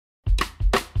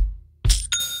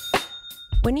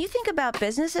When you think about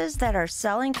businesses that are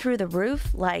selling through the roof,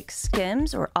 like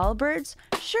Skims or Allbirds,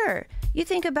 sure, you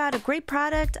think about a great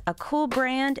product, a cool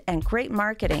brand, and great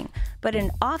marketing. But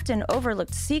an often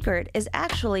overlooked secret is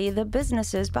actually the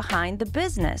businesses behind the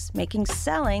business, making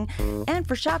selling and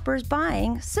for shoppers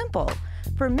buying simple.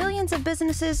 For millions of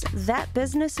businesses, that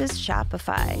business is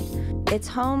Shopify. It's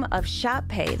home of Shop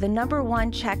Pay, the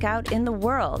 #1 checkout in the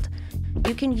world.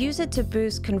 You can use it to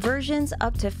boost conversions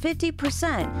up to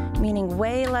 50%, meaning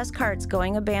way less carts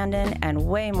going abandoned and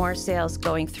way more sales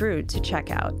going through to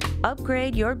checkout.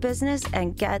 Upgrade your business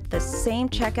and get the same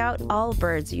checkout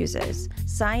Allbirds uses.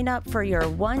 Sign up for your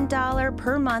 $1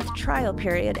 per month trial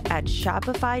period at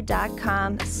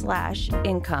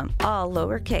shopify.com/income, all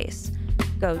lowercase.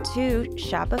 Go to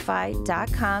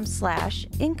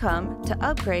shopify.com/income to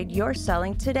upgrade your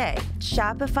selling today.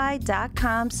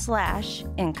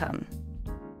 Shopify.com/income.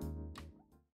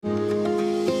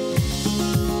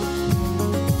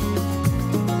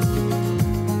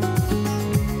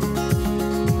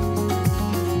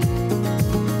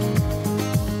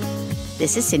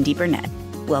 This is Cindy Burnett.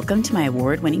 Welcome to my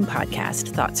award-winning podcast,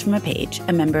 Thoughts from a Page,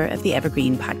 a member of the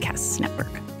Evergreen Podcasts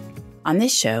Network. On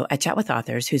this show, I chat with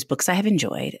authors whose books I have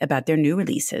enjoyed about their new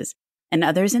releases and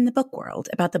others in the book world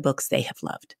about the books they have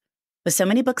loved. With so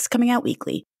many books coming out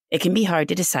weekly, it can be hard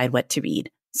to decide what to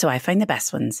read, so I find the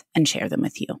best ones and share them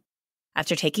with you.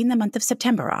 After taking the month of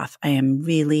September off, I am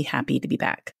really happy to be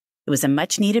back. It was a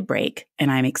much-needed break,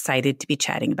 and I'm excited to be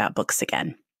chatting about books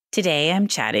again. Today, I'm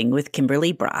chatting with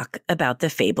Kimberly Brock about The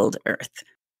Fabled Earth.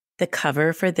 The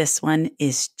cover for this one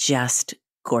is just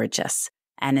gorgeous.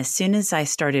 And as soon as I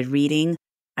started reading,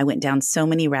 I went down so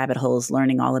many rabbit holes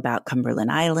learning all about Cumberland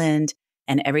Island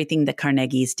and everything the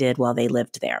Carnegies did while they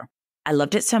lived there. I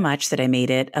loved it so much that I made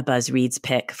it a Buzz Reads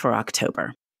pick for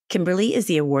October. Kimberly is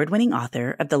the award-winning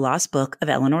author of The Lost Book of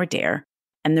Eleanor Dare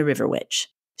and The River Witch.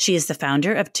 She is the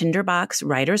founder of Tinderbox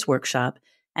Writers Workshop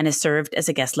and has served as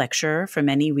a guest lecturer for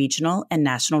many regional and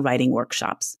national writing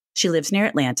workshops. She lives near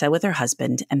Atlanta with her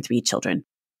husband and 3 children.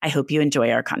 I hope you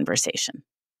enjoy our conversation.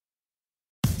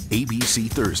 ABC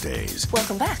Thursdays.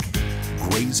 Welcome back.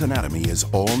 Grey's Anatomy is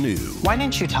all new. Why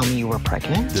didn't you tell me you were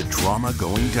pregnant? The drama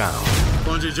going down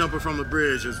Bungee jumping from the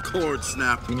bridge, his cord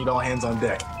snapped. We need all hands on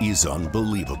deck. is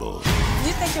unbelievable.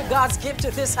 You think you're God's gift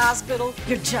to this hospital?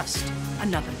 You're just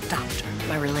another doctor.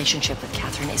 My relationship with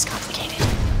Catherine is complicated.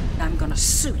 I'm gonna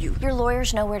sue you. Your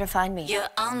lawyers know where to find me. You're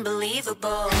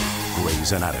unbelievable.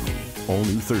 Grey's Anatomy. All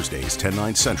new Thursdays,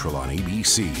 10/9 Central on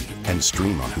ABC and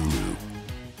stream on Hulu.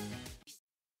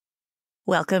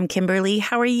 Welcome, Kimberly.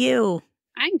 How are you?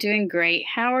 I'm doing great.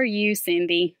 How are you,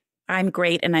 Cindy? I'm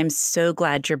great, and I'm so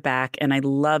glad you're back, and I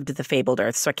loved The Fabled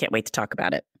Earth, so I can't wait to talk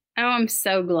about it. Oh, I'm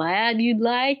so glad you'd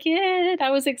like it.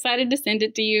 I was excited to send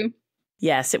it to you.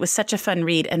 Yes, it was such a fun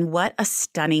read, and what a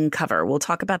stunning cover. We'll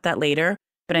talk about that later,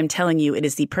 but I'm telling you, it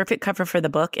is the perfect cover for the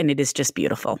book, and it is just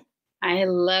beautiful. I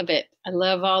love it. I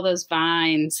love all those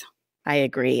vines. I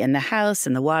agree, and the house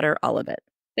and the water, all of it.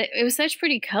 It was such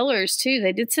pretty colors, too.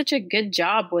 They did such a good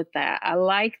job with that. I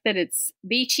like that it's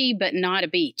beachy, but not a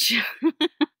beach.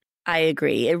 I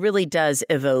agree. It really does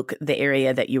evoke the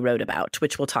area that you wrote about,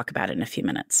 which we'll talk about in a few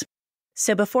minutes.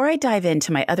 So before I dive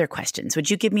into my other questions,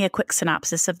 would you give me a quick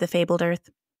synopsis of The Fabled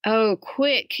Earth? Oh,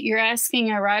 quick. You're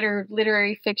asking a writer of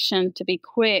literary fiction to be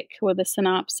quick with a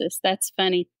synopsis. That's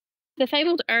funny. The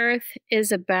Fabled Earth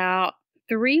is about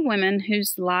 3 women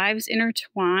whose lives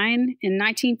intertwine in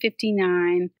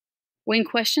 1959 when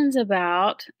questions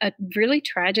about a really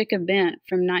tragic event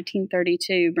from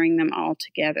 1932 bring them all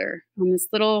together. On this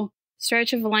little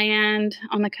stretch of land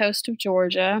on the coast of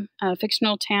Georgia, a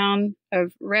fictional town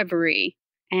of Reverie,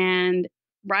 and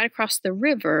right across the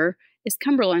river is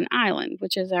Cumberland Island,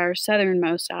 which is our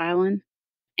southernmost island.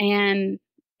 And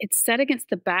it's set against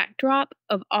the backdrop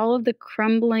of all of the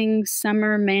crumbling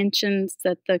summer mansions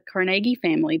that the Carnegie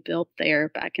family built there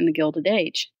back in the Gilded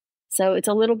Age. So it's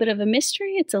a little bit of a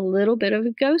mystery. It's a little bit of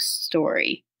a ghost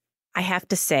story. I have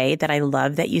to say that I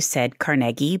love that you said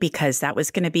Carnegie because that was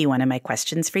going to be one of my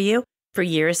questions for you. For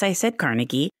years, I said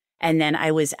Carnegie. And then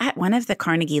I was at one of the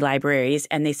Carnegie libraries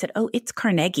and they said, oh, it's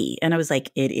Carnegie. And I was like,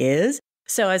 it is?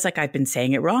 So I was like, I've been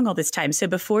saying it wrong all this time. So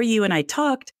before you and I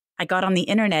talked, I got on the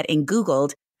internet and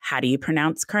Googled, how do you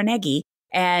pronounce Carnegie?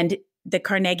 And the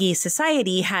Carnegie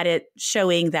Society had it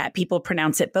showing that people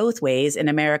pronounce it both ways. In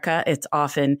America, it's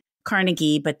often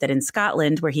Carnegie, but that in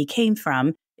Scotland, where he came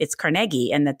from, it's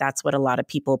Carnegie, and that's what a lot of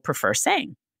people prefer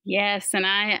saying. Yes, and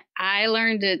I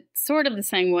learned it sort of the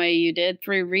same way you did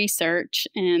through research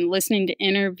and listening to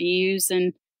interviews.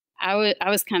 And I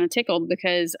was kind of tickled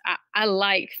because I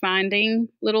like finding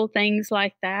little things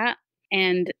like that.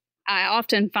 And I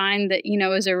often find that,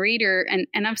 as a reader,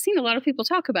 and I've seen a lot of people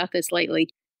talk about this lately,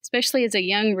 especially as a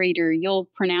young reader, you'll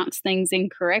pronounce things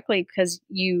incorrectly because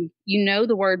you know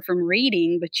the word from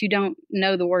reading, but you don't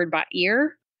know the word by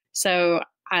ear. So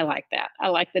I like that. I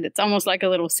like that it's almost like a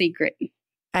little secret.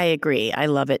 I agree. I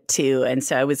love it too. And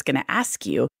so I was going to ask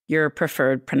you your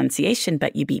preferred pronunciation,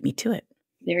 but you beat me to it.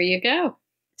 There you go.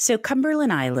 So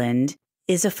Cumberland Island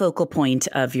is a focal point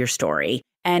of your story,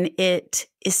 and it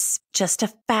is just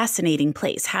a fascinating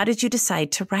place. How did you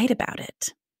decide to write about it?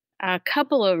 A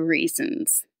couple of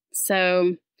reasons.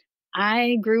 So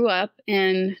I grew up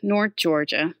in North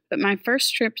Georgia, but my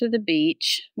first trip to the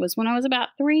beach was when I was about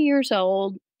 3 years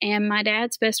old, and my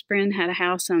dad's best friend had a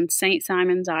house on St.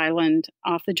 Simon's Island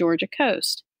off the Georgia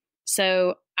coast.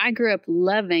 So I grew up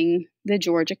loving the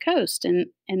Georgia coast and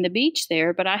the beach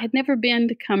there, but I had never been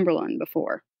to Cumberland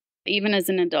before, even as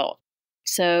an adult.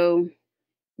 So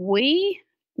we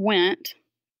went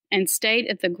and stayed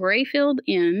at the Grayfield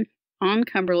Inn on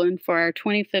Cumberland for our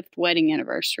 25th wedding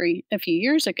anniversary a few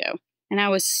years ago. And I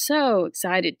was so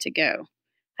excited to go.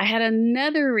 I had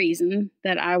another reason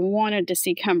that I wanted to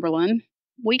see Cumberland.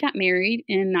 We got married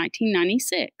in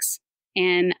 1996.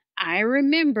 And I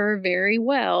remember very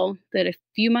well that a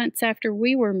few months after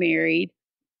we were married,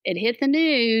 it hit the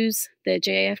news that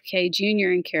JFK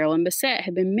Jr. and Carolyn Bessette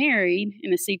had been married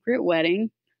in a secret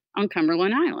wedding on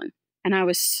Cumberland Island. And I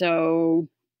was so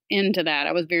into that.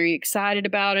 I was very excited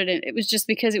about it. And it was just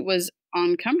because it was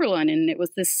on Cumberland and it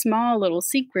was this small little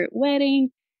secret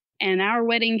wedding. And our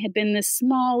wedding had been this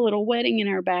small little wedding in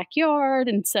our backyard.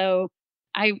 And so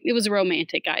it was a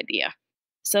romantic idea.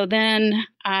 So then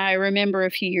I remember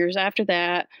a few years after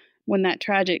that when that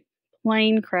tragic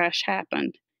plane crash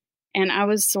happened. And I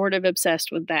was sort of obsessed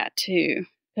with that too,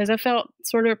 because I felt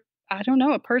sort of, I don't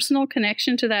know, a personal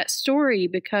connection to that story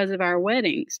because of our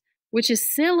weddings, which is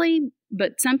silly,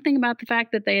 but something about the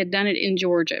fact that they had done it in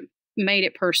Georgia made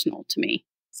it personal to me.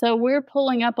 So we're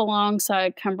pulling up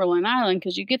alongside Cumberland Island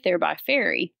because you get there by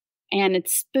ferry. And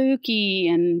it's spooky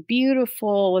and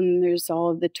beautiful, and there's all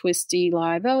of the twisty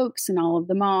live oaks and all of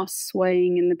the moss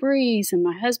swaying in the breeze. And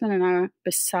my husband and I,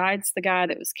 besides the guy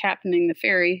that was captaining the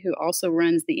ferry, who also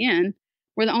runs the inn,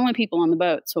 were the only people on the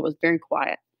boat, so it was very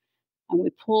quiet. And we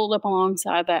pulled up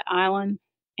alongside that island,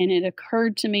 and it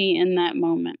occurred to me in that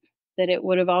moment that it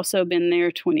would have also been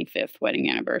their 25th wedding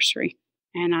anniversary.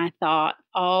 And I thought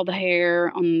all the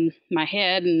hair on my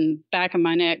head and back of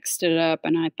my neck stood up,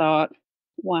 and I thought,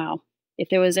 wow, if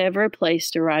there was ever a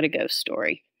place to write a ghost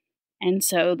story. And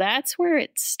so that's where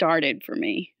it started for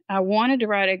me. I wanted to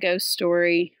write a ghost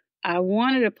story. I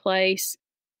wanted a place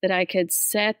that I could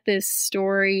set this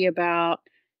story about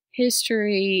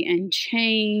history and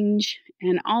change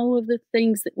and all of the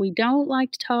things that we don't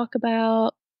like to talk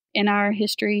about in our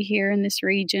history here in this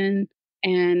region,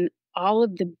 and all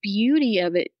of the beauty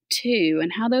of it too,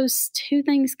 and how those two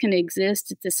things can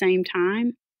exist at the same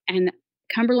time. And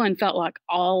Cumberland felt like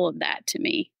all of that to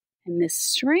me. And this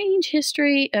strange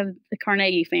history of the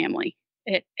Carnegie family.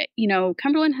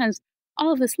 Cumberland has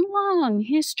all of this long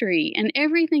history and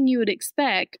everything you would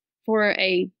expect for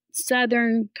a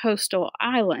southern coastal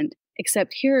island,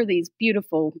 except here are these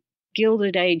beautiful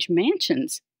Gilded Age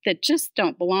mansions that just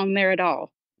don't belong there at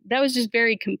all. That was just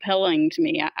very compelling to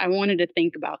me. I wanted to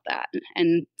think about that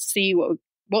and see what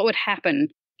would happen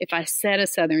if I set a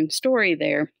southern story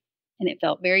there. And it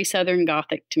felt very Southern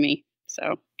Gothic to me.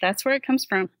 So that's where it comes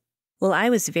from. Well,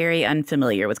 I was very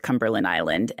unfamiliar with Cumberland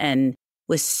Island and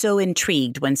was so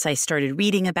intrigued once I started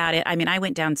reading about it. I mean, I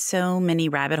went down so many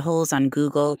rabbit holes on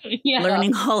Google,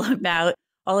 learning all about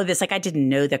all of this. Like, I didn't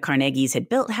know the Carnegies had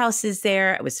built houses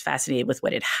there. I was fascinated with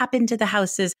what had happened to the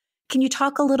houses. Can you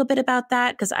talk a little bit about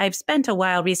that? Because I've spent a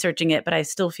while researching it, but I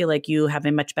still feel like you have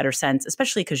a much better sense,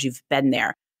 especially because you've been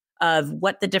there, of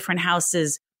what the different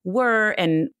houses were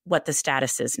and what the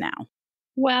status is now.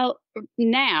 Well,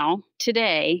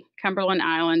 today, Cumberland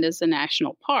Island is a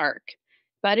national park,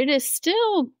 but it is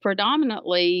still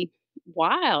predominantly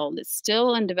wild. It's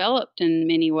still undeveloped in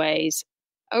many ways.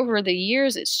 Over the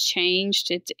years, it's changed.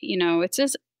 It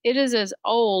is as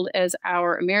old as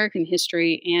our American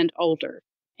history and older.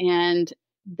 And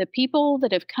the people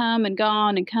that have come and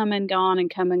gone and come and gone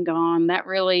and come and gone, that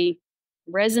really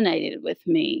resonated with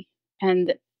me.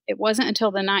 And it wasn't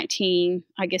until the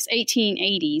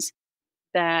 1880s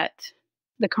that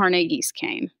the Carnegies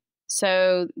came.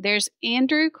 So there's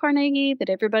Andrew Carnegie that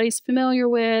everybody's familiar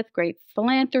with, great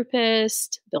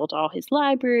philanthropist, built all his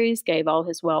libraries, gave all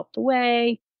his wealth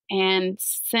away. And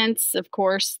since, of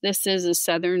course, this is a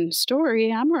Southern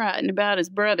story, I'm writing about his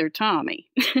brother,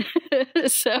 Tommy.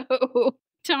 So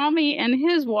Tommy and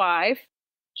his wife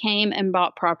came and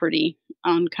bought property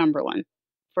on Cumberland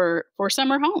for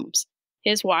summer homes.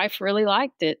 His wife really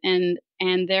liked it. And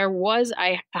there was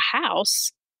a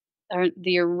house,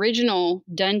 the original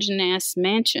Dungeness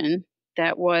mansion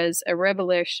that was a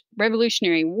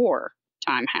Revolutionary War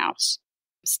time house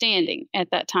standing at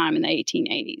that time in the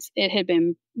 1880s. It had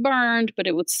been burned, but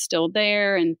it was still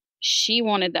there. And she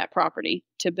wanted that property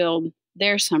to build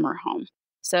their summer home.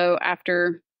 So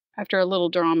after a little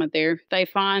drama there, they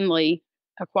finally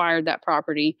acquired that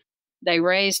property. They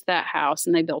raised that house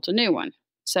and they built a new one.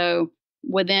 So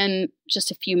within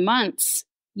just a few months,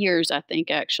 years, I think,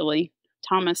 actually,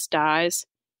 Thomas dies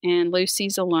and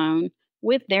Lucy's alone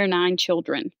with their 9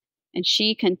 children. And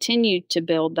she continued to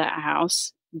build that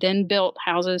house, then built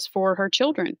houses for her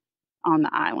children on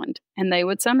the island, and they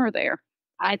would summer there.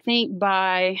 I think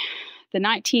by the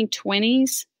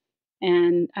 1920s,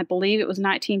 and I believe it was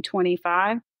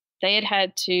 1925, they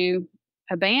had to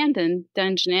abandon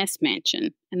Dungeness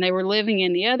Mansion, and they were living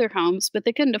in the other homes, but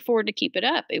they couldn't afford to keep it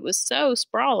up. It was so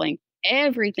sprawling.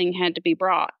 Everything had to be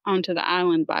brought onto the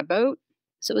island by boat,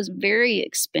 so it was very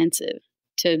expensive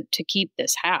to keep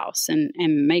this house and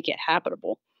make it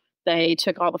habitable. They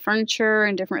took all the furniture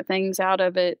and different things out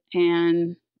of it,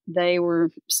 and they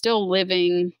were still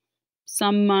living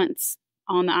some months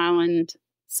on the island.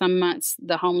 Some months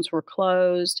the homes were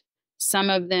closed. Some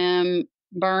of them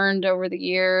burned over the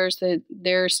years.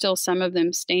 There are still some of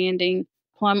them standing.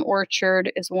 Plum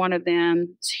Orchard is one of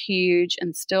them. It's huge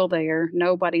and still there.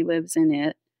 Nobody lives in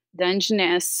it.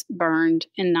 Dungeness burned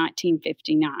in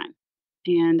 1959.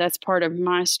 And that's part of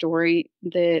my story.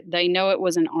 They know it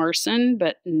was an arson,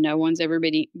 but no one's ever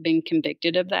been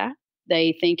convicted of that.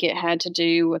 They think it had to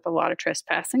do with a lot of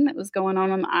trespassing that was going on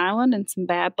the island and some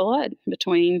bad blood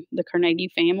between the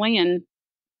Carnegie family and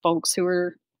folks who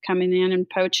were coming in and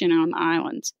poaching on the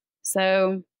islands.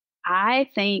 So I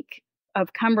think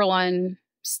of Cumberland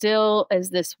still as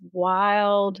this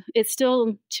wild, it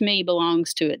still, to me,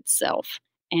 belongs to itself.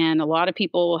 And a lot of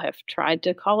people have tried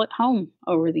to call it home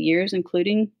over the years,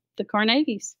 including the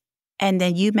Carnegies. And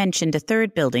then you mentioned a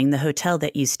third building, the hotel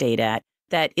that you stayed at,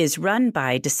 that is run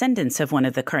by descendants of one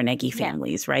of the Carnegie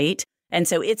families, right? And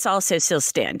so it's also still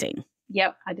standing.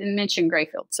 Yep. I didn't mention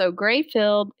Grayfield. So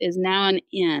Grayfield is now an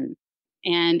inn.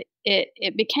 And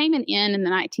it became an inn in the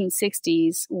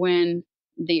 1960s when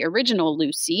the original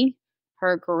Lucy,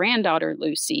 her granddaughter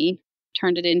Lucy,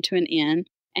 turned it into an inn.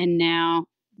 And now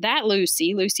that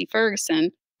Lucy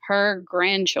Ferguson, her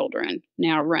grandchildren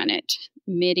now run it.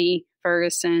 Mitty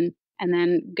Ferguson. And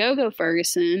then Gogo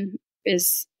Ferguson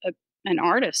is an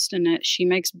artist, and she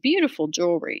makes beautiful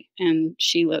jewelry. And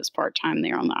she lives part-time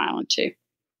there on the island, too.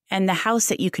 And the house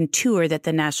that you can tour that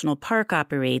the National Park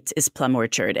operates is Plum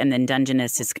Orchard. And then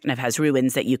Dungeness kind of has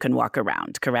ruins that you can walk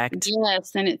around, correct?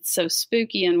 Yes, and it's so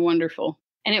spooky and wonderful.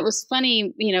 And it was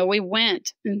funny, we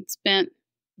went and spent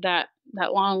that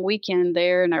long weekend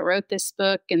there, and I wrote this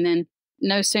book, and then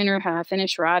no sooner had I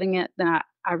finished writing it than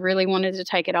I really wanted to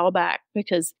take it all back,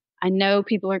 because I know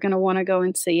people are going to want to go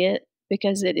and see it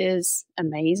because it is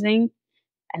amazing.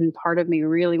 And part of me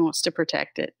really wants to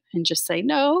protect it and just say,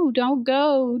 no, don't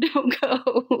go,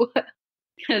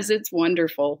 because it's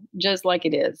wonderful, just like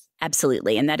it is.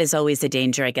 Absolutely. And that is always the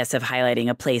danger, I guess, of highlighting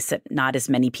a place that not as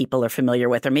many people are familiar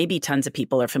with, or maybe tons of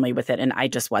people are familiar with it, and I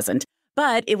just wasn't.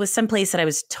 But it was some place that I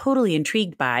was totally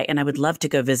intrigued by, and I would love to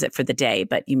go visit for the day,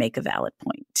 but you make a valid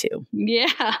point, too.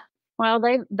 Yeah. Well,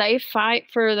 they fight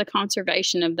for the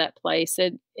conservation of that place.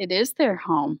 It is their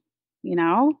home,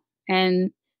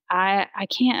 and I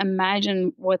can't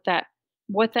imagine what that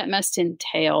must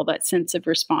entail, that sense of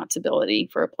responsibility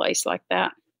for a place like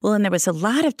that. Well, and there was a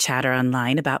lot of chatter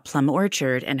online about Plum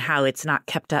Orchard and how it's not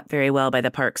kept up very well by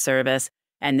the Park Service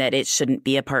and that it shouldn't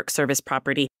be a Park Service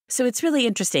property. So it's really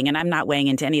interesting. And I'm not weighing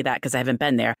into any of that because I haven't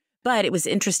been there. But it was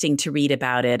interesting to read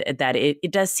about it, that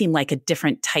it does seem like a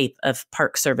different type of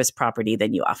Park Service property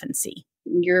than you often see.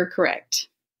 You're correct.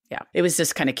 Yeah, it was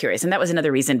just kind of curious. And that was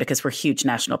another reason, because we're huge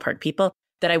national park people,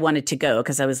 that I wanted to go,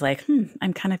 because I was like,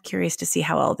 I'm kind of curious to see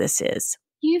how all this is.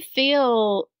 You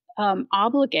feel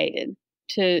obligated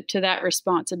to that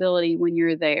responsibility when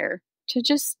you're there, to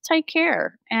just take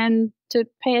care and to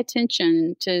pay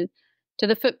attention to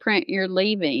the footprint you're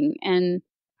leaving. And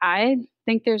I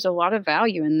think there's a lot of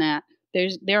value in that.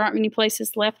 There aren't many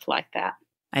places left like that.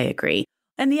 I agree.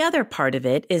 And the other part of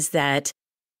it is that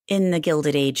in the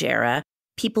Gilded Age era,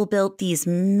 people built these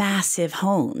massive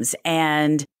homes,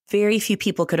 and very few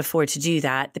people could afford to do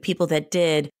that. The people that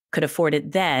did could afford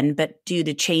it then, but due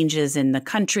to changes in the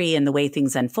country and the way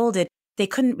things unfolded, they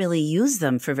couldn't really use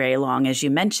them for very long, as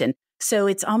you mentioned. So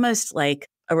it's almost like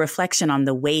a reflection on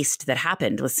the waste that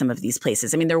happened with some of these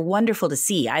places. I mean, they're wonderful to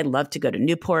see. I love to go to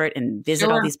Newport and visit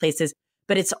all these places,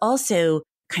 but it's also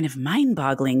kind of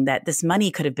mind-boggling that this money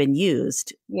could have been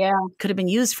used. Yeah. Could have been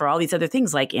used for all these other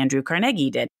things like Andrew Carnegie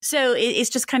did. So it's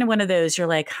just kind of one of those, you're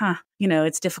like,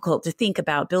 it's difficult to think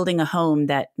about building a home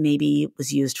that maybe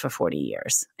was used for 40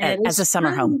 years as a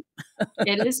summer home.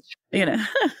 It is true.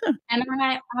 And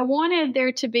I wanted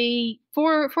there to be,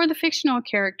 for the fictional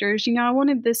characters, I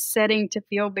wanted this setting to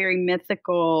feel very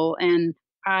mythical. And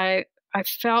I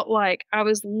felt like I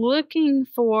was looking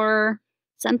for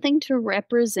something to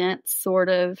represent sort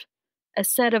of a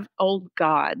set of old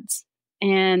gods.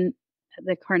 And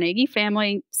the Carnegie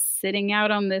family sitting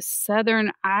out on this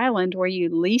southern island where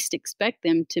you least expect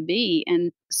them to be,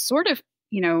 and sort of,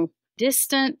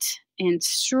 distant and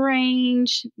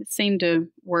strange. It seemed to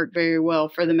work very well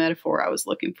for the metaphor I was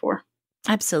looking for.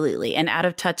 Absolutely. And out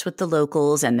of touch with the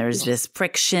locals, and there's this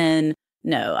friction.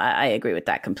 No, I agree with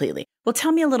that completely. Well,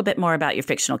 tell me a little bit more about your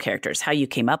fictional characters, how you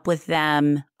came up with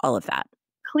them, all of that.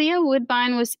 Cleo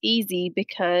Woodbine was easy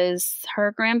because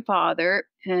her grandfather,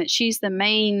 she's the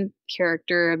main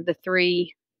character of the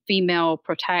three female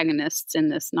protagonists in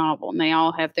this novel. And they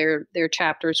all have their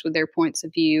chapters with their points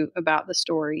of view about the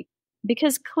story.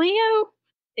 Because Cleo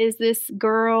is this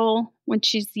girl when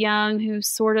she's young who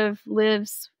sort of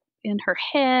lives in her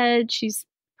head. She's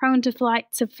prone to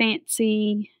flights of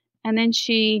fancy. And then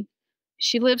she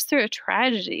lives through a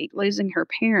tragedy, losing her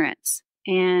parents,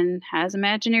 and has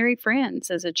imaginary friends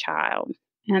as a child.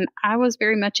 And I was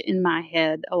very much in my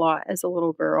head a lot as a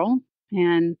little girl.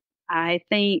 And I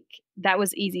think that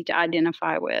was easy to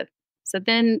identify with. So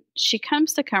then she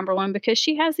comes to Cumberland because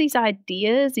she has these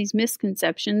ideas, these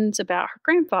misconceptions about her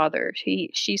grandfather.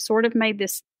 She sort of made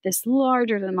this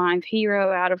larger than life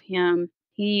hero out of him.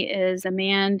 He is a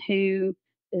man who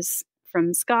is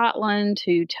from Scotland,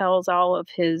 who tells all of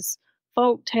his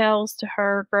folk tales to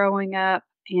her growing up.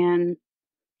 And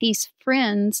he's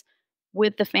friends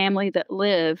with the family that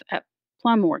live at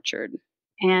Plum Orchard.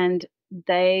 And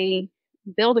they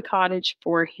build a cottage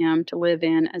for him to live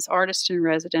in as artist in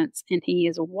residence. And he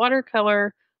is a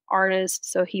watercolor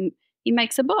artist. So he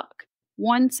makes a book,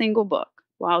 one single book,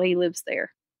 while he lives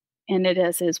there. And it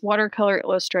has his watercolor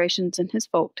illustrations and his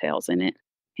folk tales in it.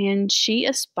 And she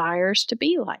aspires to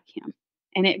be like him.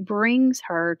 And it brings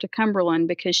her to Cumberland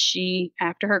because she,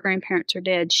 after her grandparents are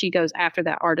dead, she goes after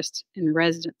that artist in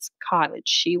residence cottage.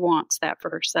 She wants that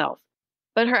for herself.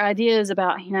 But her ideas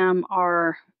about him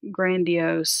are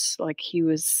grandiose, like he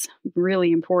was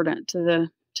really important to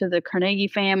the Carnegie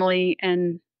family,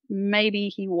 and maybe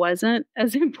he wasn't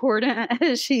as important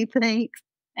as she thinks.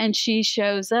 And she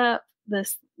shows up,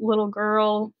 this little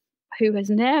girl who has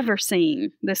never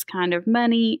seen this kind of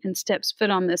money, and steps foot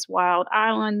on this wild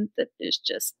island that is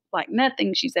just like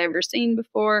nothing she's ever seen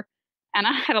before. And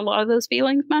I had a lot of those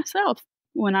feelings myself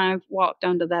when I walked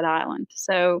onto that island.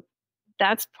 So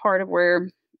that's part of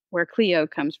where Cleo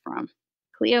comes from.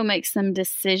 Cleo makes some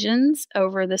decisions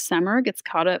over the summer, gets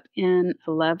caught up in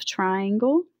a love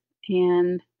triangle,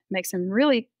 and makes some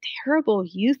really terrible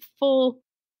youthful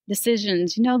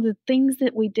decisions. The things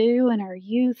that we do in our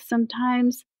youth,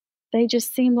 sometimes they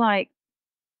just seem like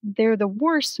they're the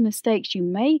worst mistakes you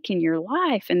make in your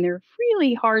life, and they're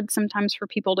really hard sometimes for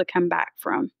people to come back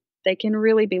from. They can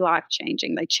really be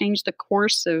life-changing. They change the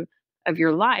course of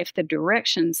your life, the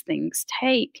directions things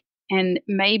take. And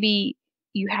maybe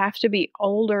you have to be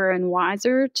older and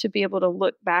wiser to be able to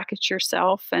look back at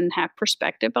yourself and have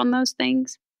perspective on those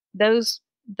things. Those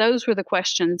were the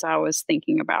questions I was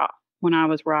thinking about when I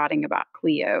was writing about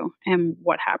Cleo and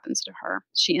what happens to her.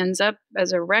 She ends up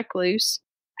as a recluse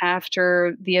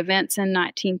after the events in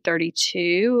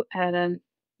 1932 at a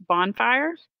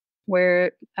bonfire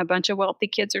where a bunch of wealthy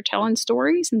kids are telling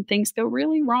stories and things go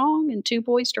really wrong and two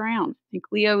boys drown. And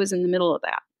Cleo is in the middle of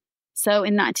that. So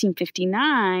in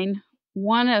 1959,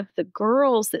 one of the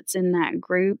girls that's in that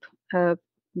group of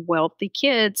wealthy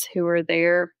kids who are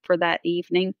there for that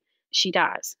evening, she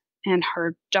dies. And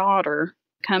her daughter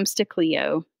comes to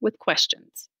Cleo with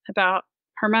questions about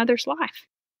her mother's life.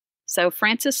 So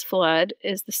Frances Flood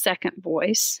is the second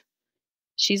voice.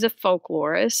 She's a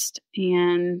folklorist,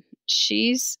 and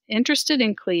she's interested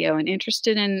in Cleo and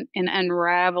interested in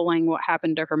unraveling what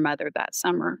happened to her mother that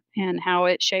summer and how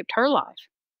it shaped her life.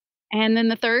 And then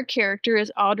the third character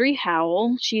is Audrey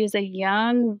Howell. She is a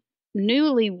young,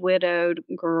 newly widowed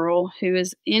girl who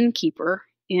is innkeeper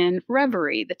in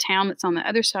Reverie, the town that's on the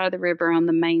other side of the river on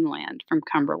the mainland from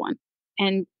Cumberland.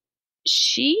 And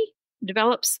she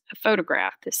develops a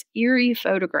photograph, this eerie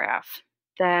photograph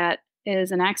that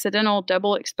is an accidental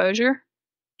double exposure.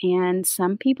 And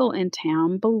some people in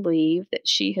town believe that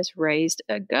she has raised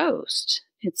a ghost.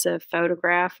 It's a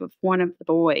photograph of one of the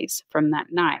boys from that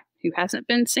night who hasn't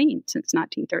been seen since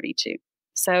 1932.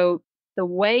 So the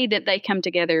way that they come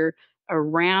together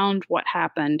around what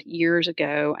happened years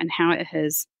ago and how it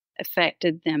has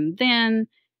affected them then,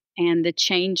 and the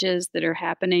changes that are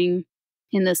happening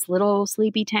in this little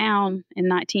sleepy town in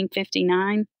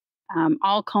 1959,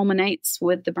 all culminates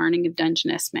with the burning of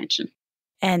Dungeness Mansion.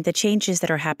 And the changes that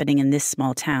are happening in this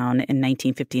small town in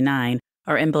 1959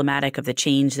 are emblematic of the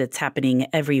change that's happening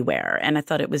everywhere. And I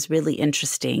thought it was really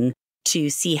interesting to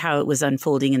see how it was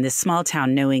unfolding in this small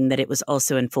town, knowing that it was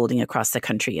also unfolding across the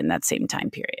country in that same time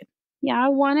period. Yeah,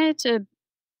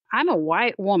 I'm a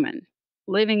white woman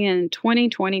living in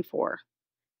 2024.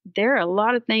 There are a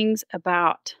lot of things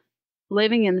about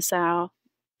living in the South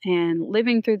and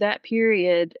living through that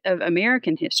period of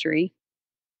American history,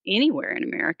 anywhere in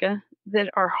America, that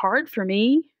are hard for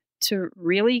me to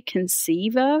really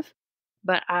conceive of.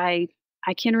 But I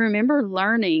can remember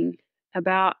learning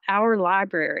about our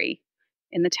library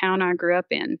in the town I grew up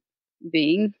in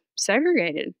being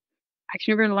segregated. I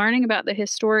can remember learning about the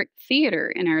historic theater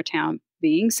in our town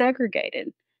being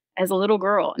segregated as a little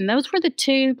girl. And those were the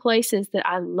two places that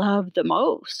I loved the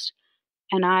most.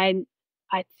 And I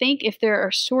think if there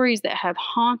are stories that have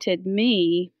haunted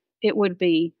me, it would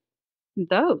be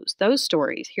those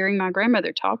stories, hearing my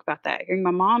grandmother talk about that, hearing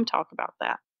my mom talk about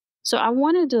that. So I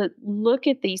wanted to look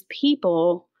at these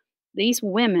people, these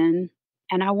women,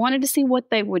 and I wanted to see what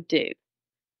they would do.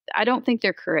 I don't think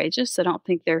they're courageous. I don't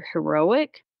think they're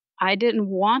heroic. I didn't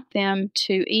want them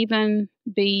to even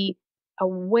be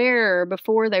aware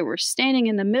before they were standing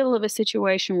in the middle of a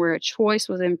situation where a choice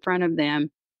was in front of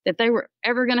them that they were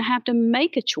ever going to have to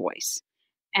make a choice.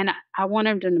 And I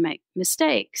wanted them to make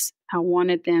mistakes. I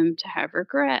wanted them to have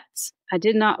regrets. I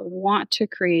did not want to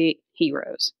create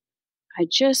heroes. I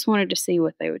just wanted to see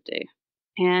what they would do.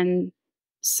 And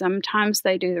sometimes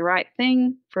they do the right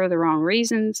thing for the wrong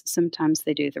reasons. Sometimes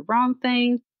they do the wrong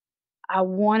thing. I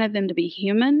wanted them to be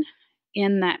human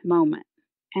in that moment.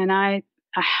 And I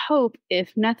hope,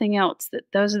 if nothing else, that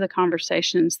those are the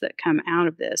conversations that come out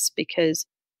of this, because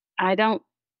I don't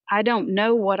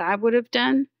know what I would have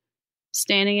done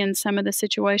standing in some of the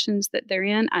situations that they're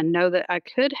in. I know that I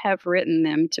could have written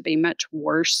them to be much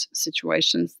worse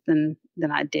situations than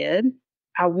I did.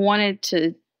 I wanted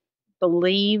to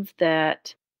believe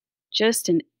that just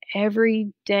an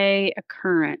everyday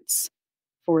occurrence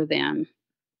for them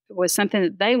was something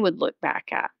that they would look back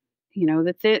at. You know,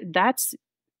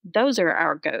 those are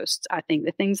our ghosts. I think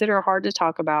the things that are hard to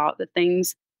talk about, the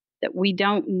things that we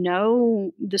don't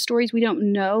know, the stories we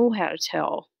don't know how to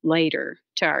tell later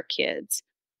to our kids,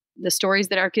 the stories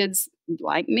that our kids,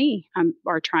 like me,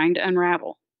 are trying to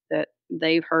unravel, that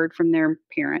they've heard from their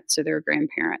parents or their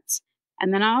grandparents.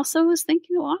 And then I also was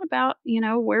thinking a lot about,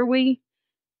 where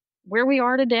we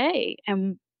are today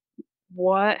and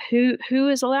who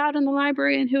is allowed in the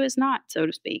library and who is not, so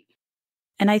to speak.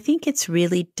 And I think it's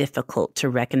really difficult to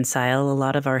reconcile a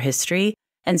lot of our history.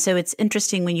 And so it's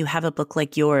interesting when you have a book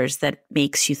like yours that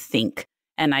makes you think.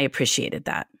 And I appreciated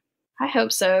that. I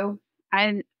hope so.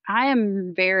 I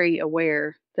am very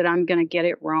aware that I'm going to get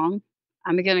it wrong.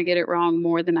 I'm going to get it wrong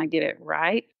more than I get it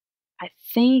right. I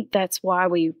think that's why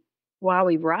we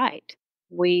write.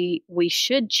 We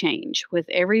should change with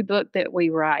every book that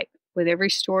we write, with every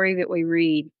story that we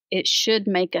read. It should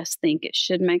make us think. It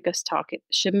should make us talk. It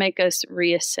should make us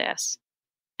reassess.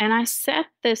 And I set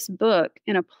this book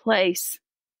in a place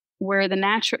where the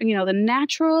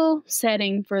natural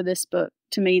setting for this book,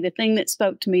 to me, the thing that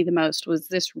spoke to me the most was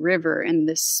this river and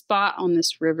this spot on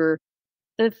this river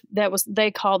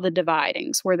they call the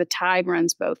dividings, where the tide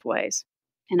runs both ways.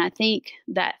 And I think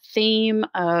that theme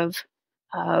of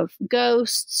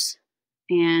ghosts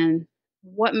and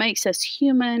what makes us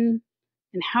human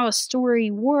and how a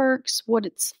story works, what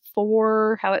it's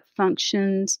for, how it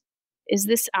functions, is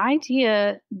this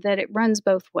idea that it runs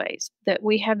both ways, that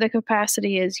we have the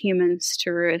capacity as humans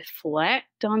to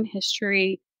reflect on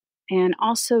history and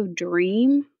also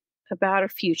dream about a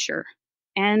future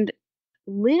and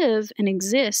live and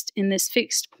exist in this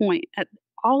fixed point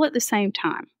all at the same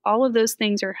time. All of those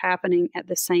things are happening at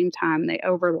the same time. They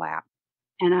overlap.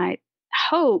 And I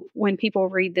hope when people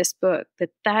read this book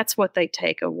that that's what they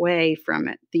take away from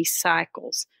it, these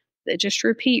cycles that just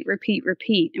repeat,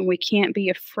 and we can't be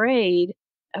afraid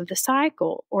of the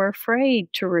cycle or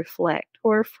afraid to reflect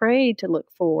or afraid to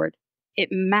look forward. It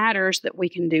matters that we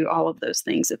can do all of those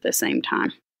things at the same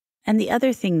time. And the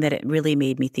other thing that it really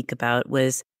made me think about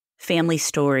was family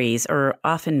stories are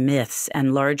often myths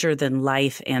and larger than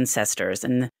life ancestors,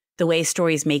 and the way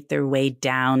stories make their way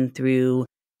down through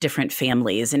different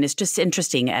families. And it's just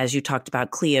interesting, as you talked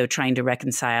about Cleo trying to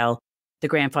reconcile the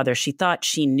grandfather she thought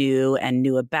she knew and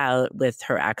knew about with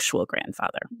her actual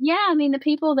grandfather. Yeah, I mean, the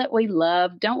people that we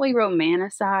love, don't we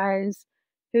romanticize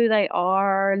who they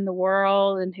are in the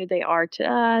world and who they are to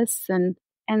us? And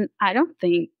I don't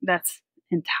think that's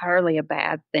entirely a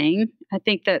bad thing. I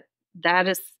think that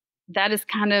is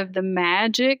kind of the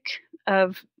magic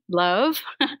of love,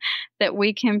 that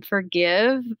we can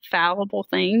forgive fallible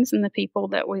things in the people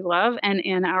that we love and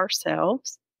in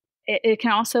ourselves. It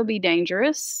can also be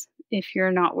dangerous if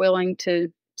you're not willing to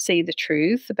see the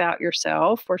truth about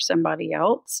yourself or somebody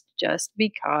else just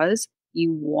because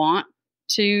you want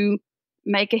to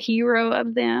make a hero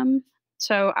of them.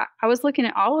 So I was looking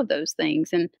at all of those things,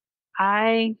 and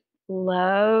I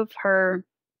love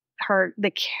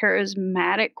the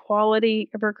charismatic quality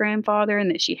of her grandfather,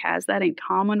 and that she has that in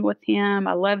common with him.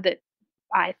 I love that.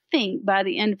 I think by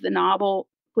the end of the novel,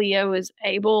 Cleo is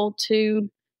able to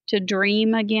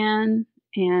dream again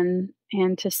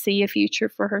and to see a future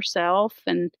for herself.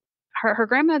 And her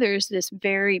grandmother is this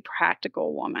very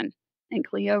practical woman, and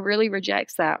Cleo really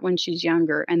rejects that when she's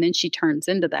younger, and then she turns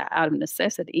into that out of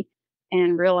necessity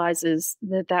and realizes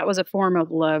that that was a form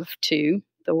of love too.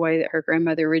 The way that her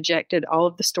grandmother rejected all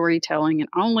of the storytelling and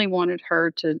only wanted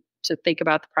her to think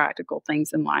about the practical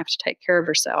things in life, to take care of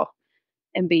herself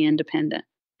and be independent.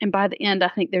 And by the end, I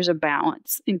think there's a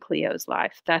balance in Cleo's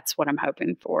life. That's what I'm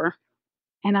hoping for.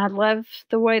 And I love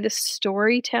the way the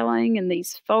storytelling and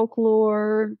these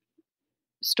folklore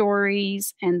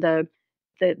stories and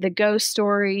the ghost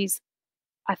stories,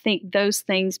 I think those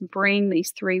things bring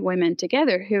these three women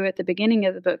together who at the beginning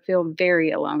of the book feel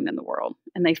very alone in the world,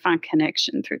 and they find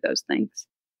connection through those things.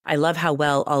 I love how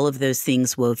well all of those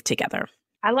things wove together.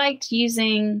 I liked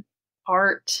using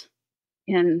art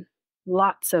in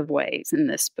lots of ways in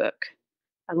this book.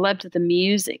 I loved the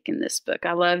music in this book.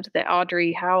 I loved that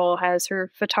Audrey Howell has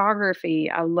her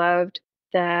photography. I loved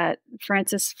that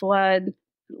Frances Flood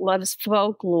loves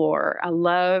folklore. I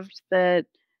loved that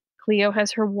Cleo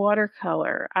has her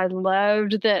watercolor. I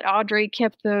loved that Audrey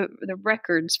kept the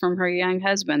records from her young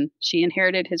husband. She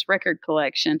inherited his record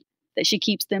collection, that she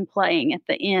keeps them playing at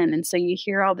the inn. And so you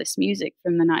hear all this music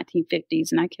from the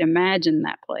 1950s, and I could imagine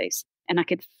that place, and I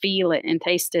could feel it and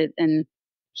taste it and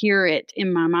hear it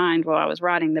in my mind while I was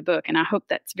writing the book. And I hope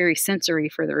that's very sensory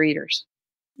for the readers.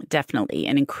 Definitely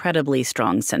an incredibly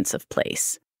strong sense of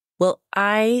place. Well,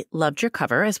 I loved your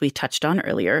cover, as we touched on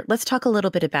earlier. Let's talk a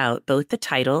little bit about both the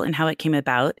title and how it came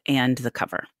about and the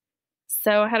cover.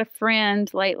 So I had a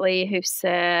friend lately who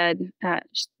said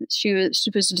she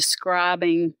was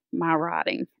describing my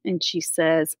writing, and she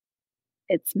says,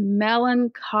 it's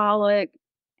melancholic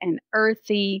and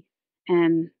earthy,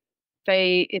 and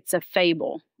it's a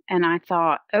fable. And I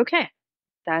thought, okay,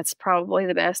 that's probably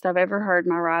the best I've ever heard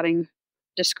my writing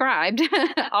described,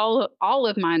 all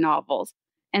of my novels.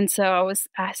 And so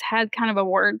I had kind of a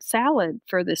word salad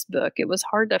for this book. It was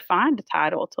hard to find a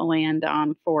title to land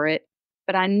on for it,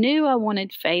 but I knew I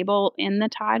wanted fable in the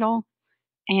title,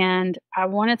 and I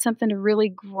wanted something to really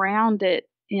ground it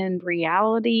in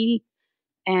reality.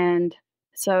 And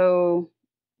so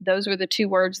those were the two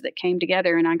words that came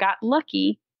together, and I got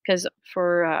lucky because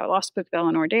for Lost Book of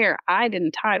Eleanor Dare, I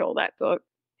didn't title that book,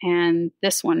 and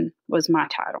this one was my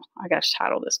title. I got to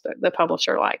title this book. The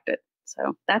publisher liked it.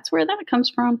 So that's where that comes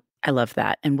from. I love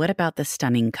that. And what about the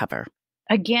stunning cover?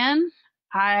 Again,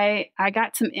 I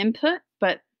got some input,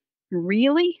 but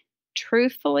really,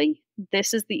 truthfully,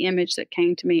 this is the image that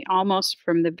came to me almost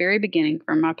from the very beginning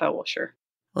from my publisher.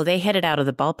 Well, they hit it out of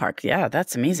the ballpark. Yeah,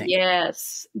 that's amazing.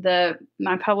 Yes.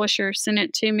 My publisher sent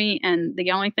it to me, and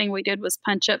the only thing we did was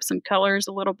punch up some colors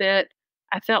a little bit.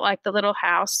 I felt like the little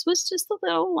house was just a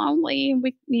little lonely.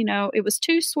 And it was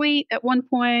too sweet at one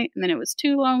point, and then it was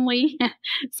too lonely.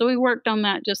 So we worked on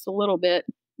that just a little bit.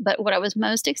 But what I was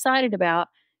most excited about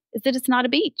is that it's not a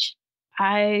beach.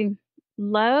 I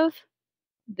love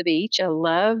the beach. I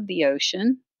love the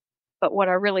ocean. But what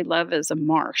I really love is a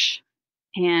marsh.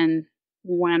 And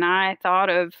when I thought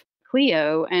of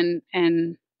Cleo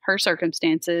and her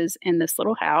circumstances in this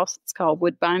little house, it's called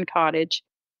Woodbine Cottage,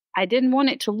 I didn't want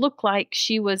it to look like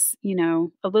she was,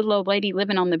 a little old lady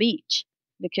living on the beach,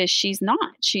 because she's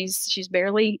not. She's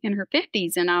barely in her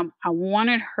 50s, and I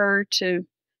wanted her to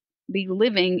be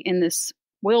living in this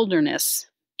wilderness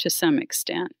to some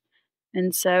extent.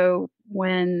 And so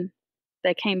when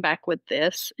they came back with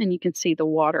this, and you can see the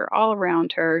water all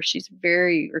around her, she's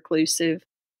very reclusive.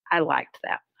 I liked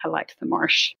that. I liked the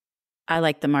marsh. I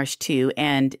liked the marsh too,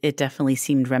 and it definitely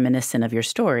seemed reminiscent of your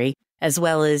story, as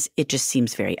well as it just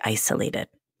seems very isolated,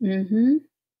 Mm-hmm.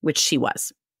 which she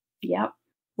was. Yep.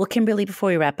 Well, Kimberly, before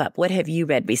we wrap up, what have you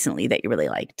read recently that you really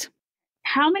liked?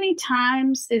 How many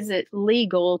times is it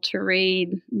legal to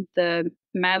read the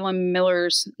Madeline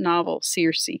Miller's novel,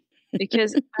 Circe?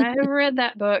 Because I have read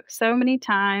that book so many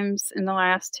times in the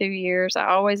last 2 years. I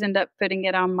always end up putting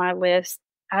it on my list.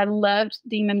 I loved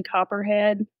Demon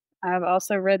Copperhead. I've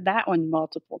also read that one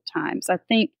multiple times. I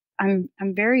think I'm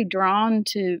very drawn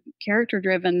to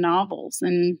character-driven novels,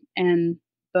 and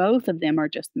both of them are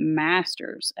just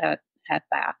masters at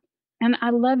that. And I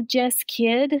love Jess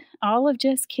Kidd. All of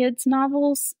Jess Kidd's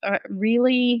novels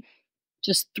really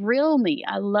just thrill me.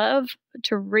 I love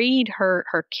to read her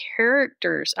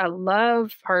characters. I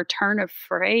love her turn of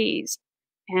phrase,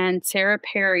 and Sarah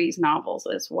Perry's novels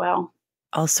as well.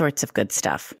 All sorts of good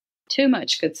stuff. Too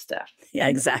much good stuff. Yeah,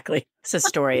 exactly. It's a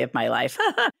story of my life.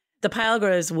 The pile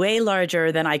grows way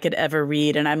larger than I could ever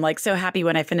read. And I'm like so happy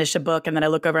when I finish a book and then I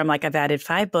look over, I'm like, I've added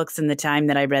 5 books in the time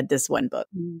that I read this one book.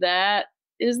 That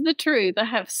is the truth. I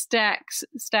have stacks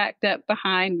stacked up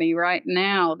behind me right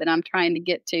now that I'm trying to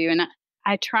get to. And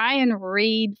I try and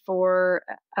read for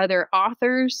other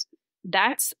authors.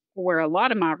 That's where a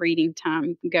lot of my reading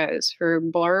time goes, for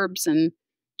blurbs and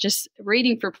just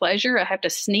reading for pleasure. I have to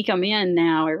sneak them in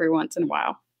now every once in a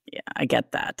while. Yeah, I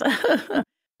get that.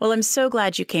 Well, I'm so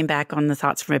glad you came back on the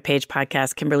Thoughts from a Page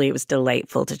podcast, Kimberly. It was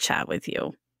delightful to chat with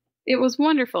you. It was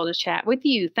wonderful to chat with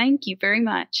you. Thank you very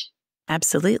much.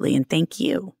 Absolutely, and thank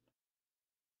you.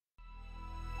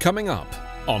 Coming up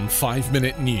on 5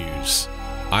 Minute News,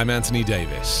 I'm Anthony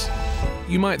Davis.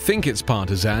 You might think it's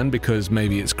partisan because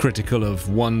maybe it's critical of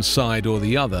one side or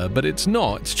the other, but it's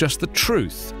not. It's just the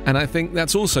truth. And I think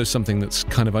that's also something that's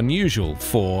kind of unusual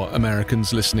for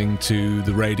Americans listening to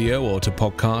the radio or to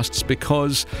podcasts,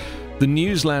 because the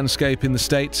news landscape in the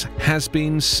States has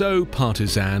been so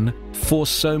partisan for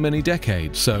so many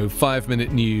decades. So 5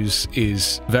 Minute News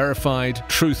is verified,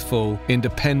 truthful,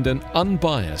 independent,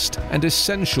 unbiased, and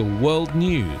essential world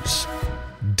news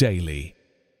daily.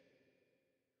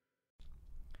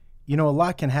 You know, a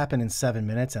lot can happen in 7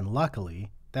 minutes, and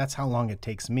luckily, that's how long it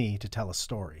takes me to tell a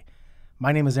story.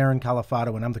 My name is Aaron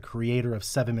Califato, and I'm the creator of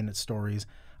 7 Minute Stories.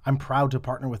 I'm proud to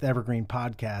partner with Evergreen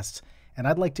Podcasts, and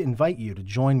I'd like to invite you to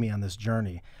join me on this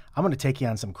journey. I'm going to take you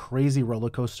on some crazy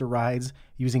roller coaster rides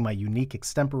using my unique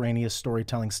extemporaneous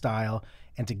storytelling style,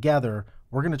 and together,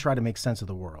 we're going to try to make sense of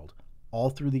the world, all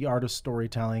through the art of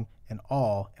storytelling, and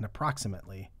all in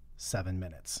approximately 7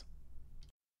 minutes.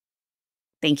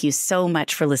 Thank you so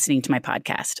much for listening to my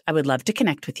podcast. I would love to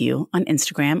connect with you on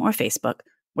Instagram or Facebook,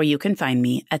 where you can find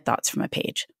me at Thoughts from a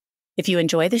Page. If you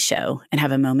enjoy the show and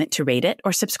have a moment to rate it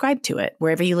or subscribe to it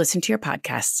wherever you listen to your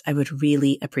podcasts, I would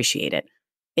really appreciate it.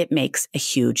 It makes a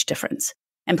huge difference.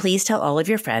 And please tell all of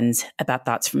your friends about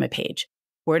Thoughts from a Page.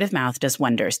 Word of mouth does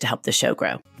wonders to help the show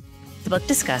grow. The book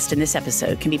discussed in this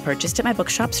episode can be purchased at my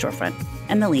bookshop storefront,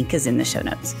 and the link is in the show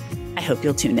notes. I hope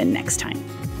you'll tune in next time.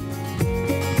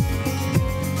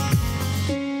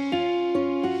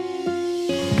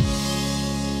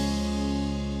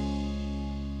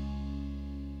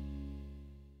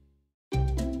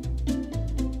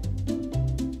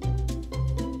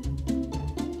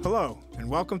 Hello, and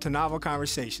welcome to Novel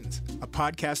Conversations, a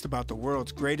podcast about the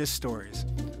world's greatest stories.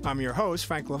 I'm your host,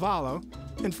 Frank Lavallo,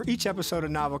 and for each episode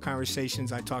of Novel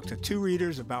Conversations, I talk to 2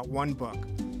 readers about one book.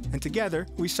 And together,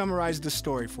 we summarize the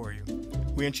story for you.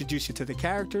 We introduce you to the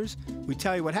characters, we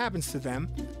tell you what happens to them,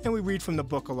 and we read from the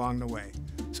book along the way.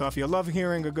 So if you love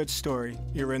hearing a good story,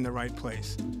 you're in the right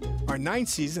place. Our 9th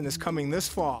season is coming this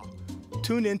fall.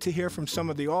 Tune in to hear from some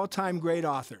of the all-time great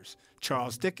authors,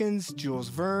 Charles Dickens, Jules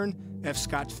Verne, F.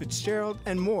 Scott Fitzgerald,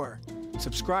 and more.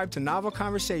 Subscribe to Novel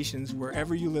Conversations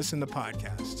wherever you listen to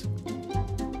podcasts.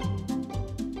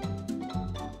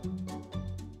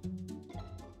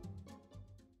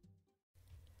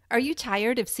 Are you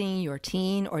tired of seeing your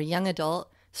teen or young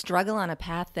adult struggle on a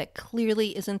path that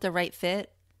clearly isn't the right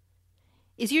fit?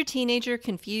 Is your teenager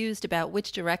confused about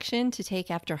which direction to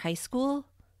take after high school?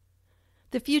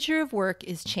 The future of work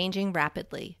is changing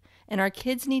rapidly, and our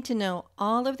kids need to know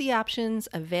all of the options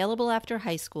available after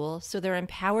high school so they're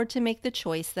empowered to make the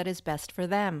choice that is best for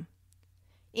them.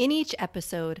 In each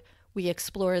episode, we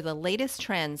explore the latest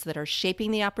trends that are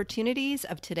shaping the opportunities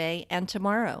of today and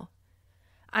tomorrow.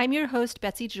 I'm your host,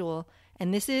 Betsy Jewell,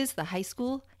 and this is the High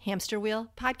School Hamster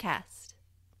Wheel Podcast.